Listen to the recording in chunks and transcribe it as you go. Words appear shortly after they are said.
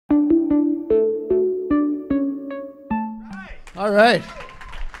All right.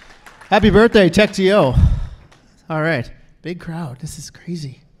 Happy birthday, TechTO. All right. Big crowd. This is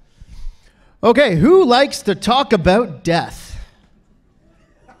crazy. Okay, who likes to talk about death?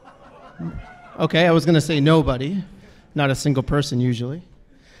 Okay, I was going to say nobody. Not a single person usually.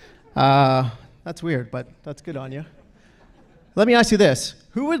 That's weird, but that's good on you. Let me ask you this.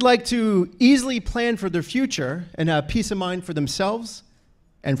 Who would like to easily plan for their future and have peace of mind for themselves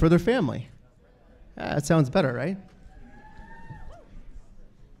and for their family? That sounds better, right?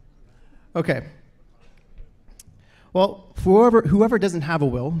 Okay. Well, for whoever doesn't have a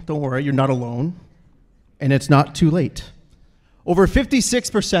will, don't worry, you're not alone, and it's not too late. Over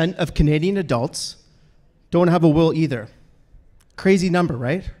 56% of Canadian adults don't have a will either. Crazy number,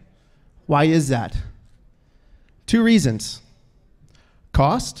 right? Why is that? Two reasons.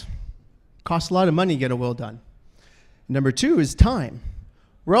 Cost. Costs a lot of money to get a will done. Number two is time.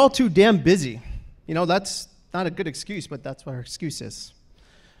 We're all too damn busy. You know, that's not a good excuse, but that's what our excuse is.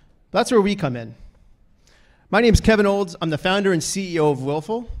 That's where we come in. My name is Kevin Olds. I'm the founder and CEO of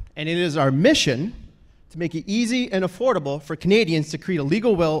Willful, and it is our mission to make it easy and affordable for Canadians to create a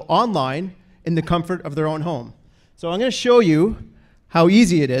legal will online in the comfort of their own home. So I'm going to show you how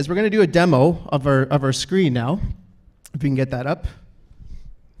easy it is. We're going to do a demo of our screen now, if we can get that up.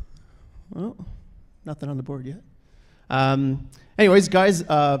 Oh, nothing on the board yet. Anyways, guys,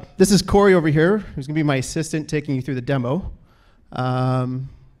 this is Corey over here, who's going to be my assistant taking you through the demo.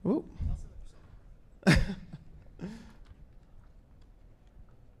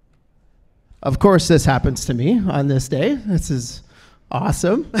 Of course, this happens to me on this day. This is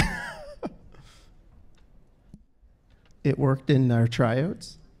awesome. It worked in our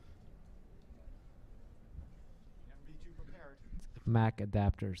tryouts. Mac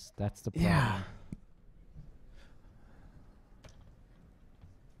adapters, that's the problem. Yeah.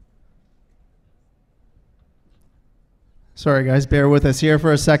 Sorry, guys, bear with us here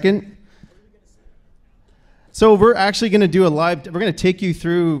for a second. So we're actually going to do we're going to take you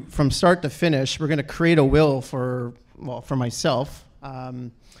through from start to finish. We're going to create a will for myself.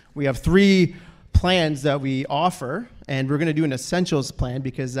 We have 3 plans that we offer, and we're going to do an essentials plan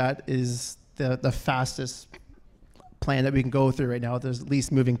because that is the fastest plan that we can go through right now. There's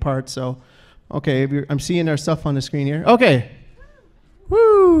least moving parts. So, okay, I'm seeing our stuff on the screen here. Okay.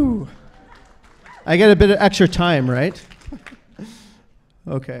 Woo! I get a bit of extra time, right?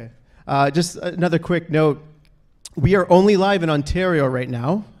 Okay. Just another quick note. We are only live in Ontario right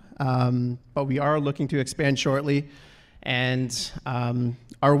now, but we are looking to expand shortly. And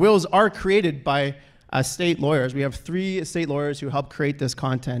our wills are created by estate lawyers. We have 3 estate lawyers who help create this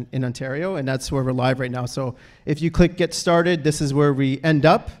content in Ontario, and that's where we're live right now. So if you click Get Started, this is where we end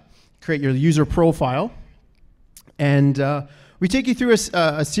up, create your user profile. And we take you through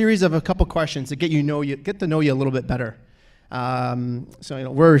a series of a couple questions to get to know you a little bit better. So, you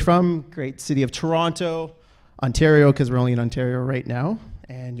know, where are we from? Great city of Toronto, Ontario, because we're only in Ontario right now.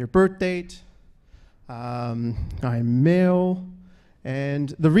 And your birth date. I'm male.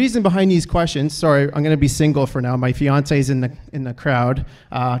 And the reason behind these questions, sorry, I'm going to be single for now. My fiance is in the crowd.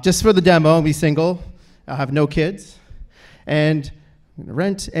 Just for the demo, I'll be single. I'll have no kids. And I'm gonna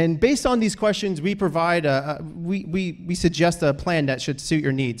rent. And based on these questions, we provide we suggest a plan that should suit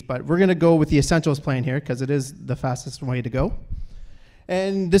your needs. But we're going to go with the essentials plan here because it is the fastest way to go.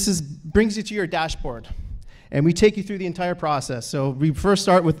 And this brings you to your dashboard. And we take you through the entire process. So we first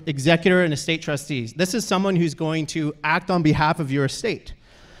start with executor and estate trustees. This is someone who's going to act on behalf of your estate.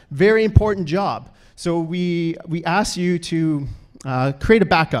 Very important job. So we ask you to create a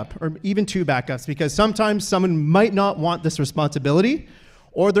backup, or even 2 backups, because sometimes someone might not want this responsibility,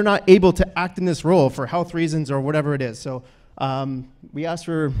 or they're not able to act in this role for health reasons or whatever it is. So we ask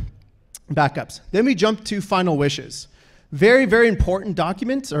for backups. Then we jump to final wishes. Very, very important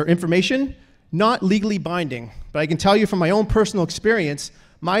documents or information. Not legally binding, but I can tell you from my own personal experience,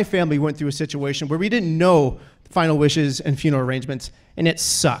 my family went through a situation where we didn't know final wishes and funeral arrangements, and it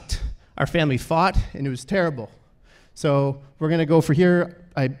sucked. Our family fought, and it was terrible. So we're going to go for here.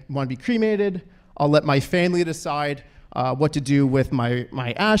 I want to be cremated. I'll let my family decide what to do with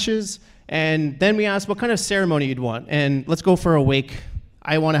my ashes, and then we ask what kind of ceremony you'd want, and let's go for a wake.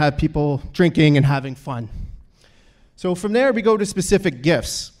 I want to have people drinking and having fun. So from there, we go to specific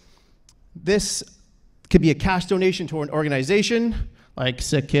gifts. This could be a cash donation to an organization, like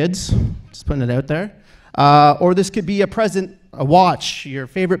Sick Kids, just putting it out there. Or this could be a present, a watch, your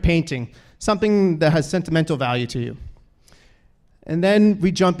favorite painting, something that has sentimental value to you. And then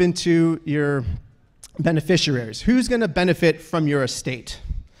we jump into your beneficiaries. Who's going to benefit from your estate?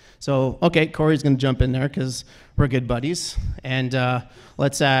 So, okay, Corey's going to jump in there because we're good buddies. And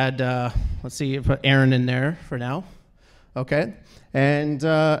let's add, let's see, put Aaron in there for now. Okay, and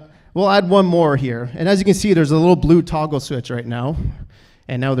we'll add one more here. And as you can see, there's a little blue toggle switch right now,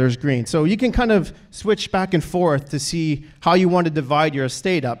 and now there's green. So you can kind of switch back and forth to see how you want to divide your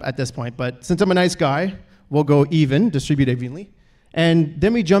estate up at this point. But since I'm a nice guy, we'll go even, distribute evenly. And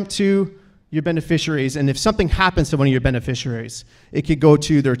then we jump to your beneficiaries, and if something happens to one of your beneficiaries, it could go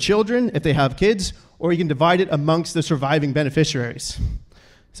to their children if they have kids, or you can divide it amongst the surviving beneficiaries.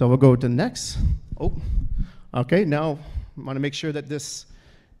 So we'll go to the next. Oh, okay, now I want to make sure that this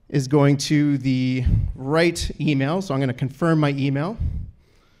is going to the right email, so I'm going to confirm my email.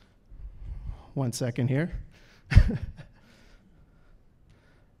 1 second here.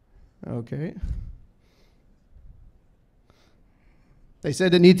 Okay. They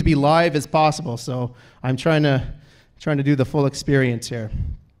said it needs to be live as possible, so I'm trying to do the full experience here.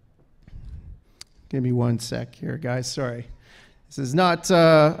 Give me 1 sec here, guys. Sorry. This is not,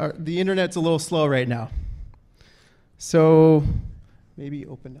 the internet's a little slow right now. So maybe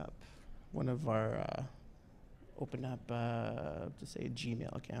open up one of our, open up, just say a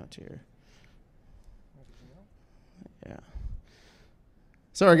Gmail account here. Yeah.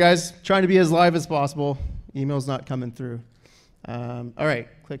 Sorry, guys. Trying to be as live as possible. Email's not coming through. All right,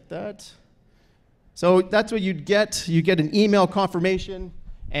 click that. So that's what you'd get. You get an email confirmation,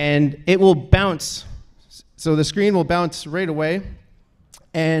 and it will bounce. So the screen will bounce right away,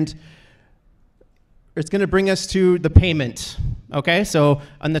 and it's going to bring us to the payment. Okay, so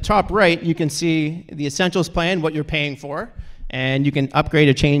on the top right, you can see the Essentials plan, what you're paying for, and you can upgrade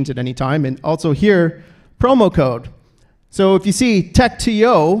or change at any time. And also here, promo code. So if you see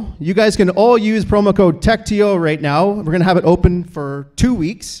TechTO, you guys can all use promo code TechTO right now. We're going to have it open for 2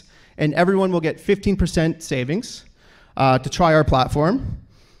 weeks, and everyone will get 15% savings to try our platform.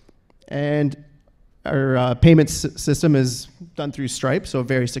 And our payment system is done through Stripe, so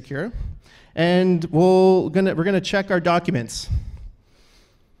very secure. And we're gonna check our documents.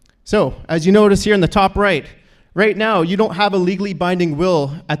 So as you notice here in the top right now, you don't have a legally binding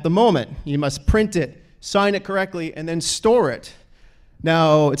will at the moment. You must print it, sign it correctly, and then store it.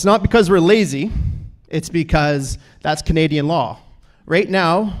 Now, it's not because we're lazy, it's because that's Canadian law. Right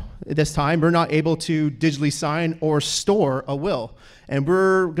now, at this time, we're not able to digitally sign or store a will. And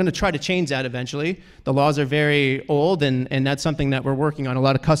we're gonna try to change that eventually. The laws are very old, and that's something that we're working on. A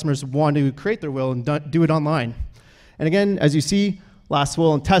lot of customers want to create their will and do it online. And again, as you see, last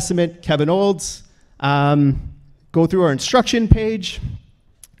will and testament, Kevin Olds. Go through our instruction page.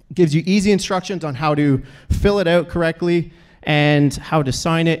 Gives you easy instructions on how to fill it out correctly and how to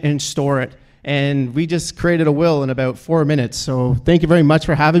sign it and store it. And we just created a will in about 4 minutes. So thank you very much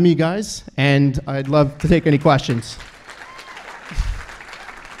for having me, guys. And I'd love to take any questions.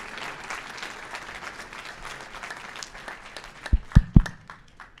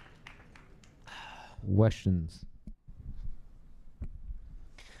 Questions.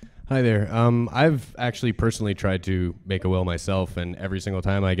 Hi there. I've actually personally tried to make a will myself, and every single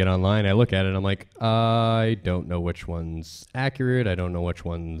time I get online, I look at it, I'm like, I don't know which one's accurate. I don't know which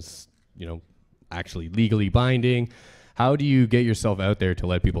one's, actually legally binding. How do you get yourself out there to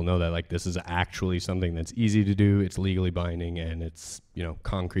let people know that this is actually something that's easy to do, it's legally binding, and it's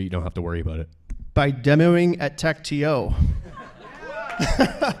concrete, you don't have to worry about it? By demoing at TechTO.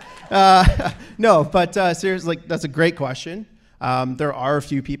 No, but seriously, that's a great question. There are a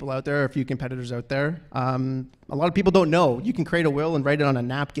few people out there, a few competitors out there. A lot of people don't know. You can create a will and write it on a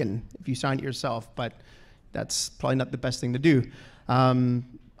napkin if you sign it yourself, but that's probably not the best thing to do. Like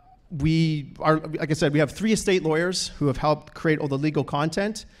I said, we have 3 estate lawyers who have helped create all the legal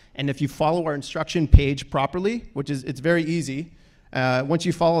content. And if you follow our instruction page properly, it's very easy. Once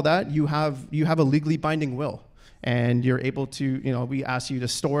you follow that, you have a legally binding will. And you're able to, we ask you to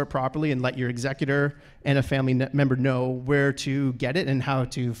store it properly and let your executor and a family member know where to get it and how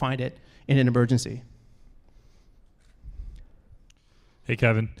to find it in an emergency. Hey,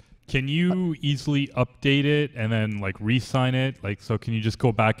 Kevin, can you easily update it and then re-sign it? So can you just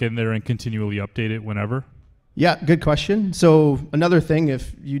go back in there and continually update it whenever? Yeah, good question. So another thing,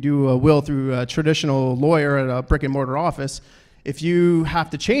 if you do a will through a traditional lawyer at a brick and mortar office, if you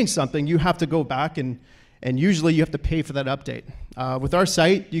have to change something, you have to go back and usually you have to pay for that update. With our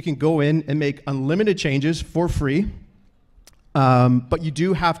site, you can go in and make unlimited changes for free, but you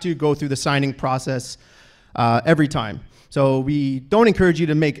do have to go through the signing process every time. So we don't encourage you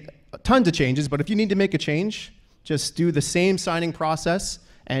to make tons of changes, but if you need to make a change, just do the same signing process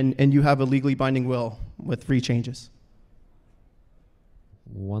and you have a legally binding will with free changes.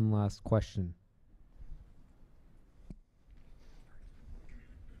 One last question.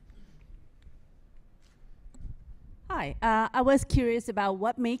 Hi, I was curious about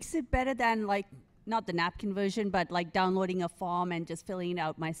what makes it better than not the napkin version, but like downloading a form and just filling it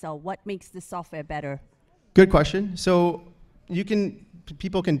out myself? What makes the software better? Good question. So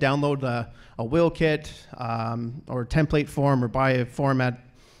people can download a will kit or a template form or buy a form at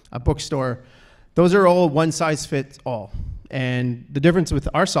a bookstore. Those are all one size fits all. And the difference with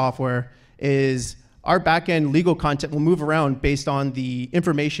our software is our backend legal content will move around based on the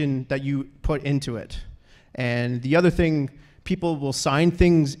information that you put into it. And the other thing, people will sign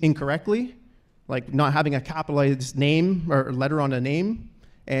things incorrectly, like not having a capitalized name or letter on a name.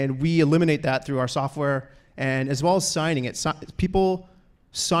 And we eliminate that through our software. And as well as signing it, people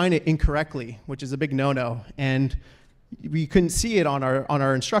sign it incorrectly, which is a big no-no. And we couldn't see it on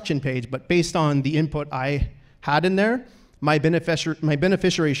our instruction page, but based on the input I had in there, my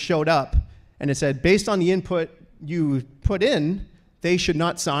beneficiary showed up, and it said, based on the input you put in, they should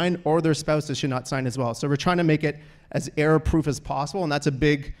not sign, or their spouses should not sign as well. So we're trying to make it as error-proof as possible, and that's a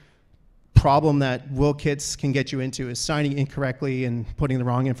big problem that will kits can get you into, is signing incorrectly and putting the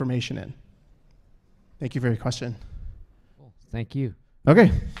wrong information in. Thank you for your question. Thank you.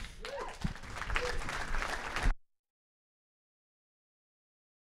 Okay.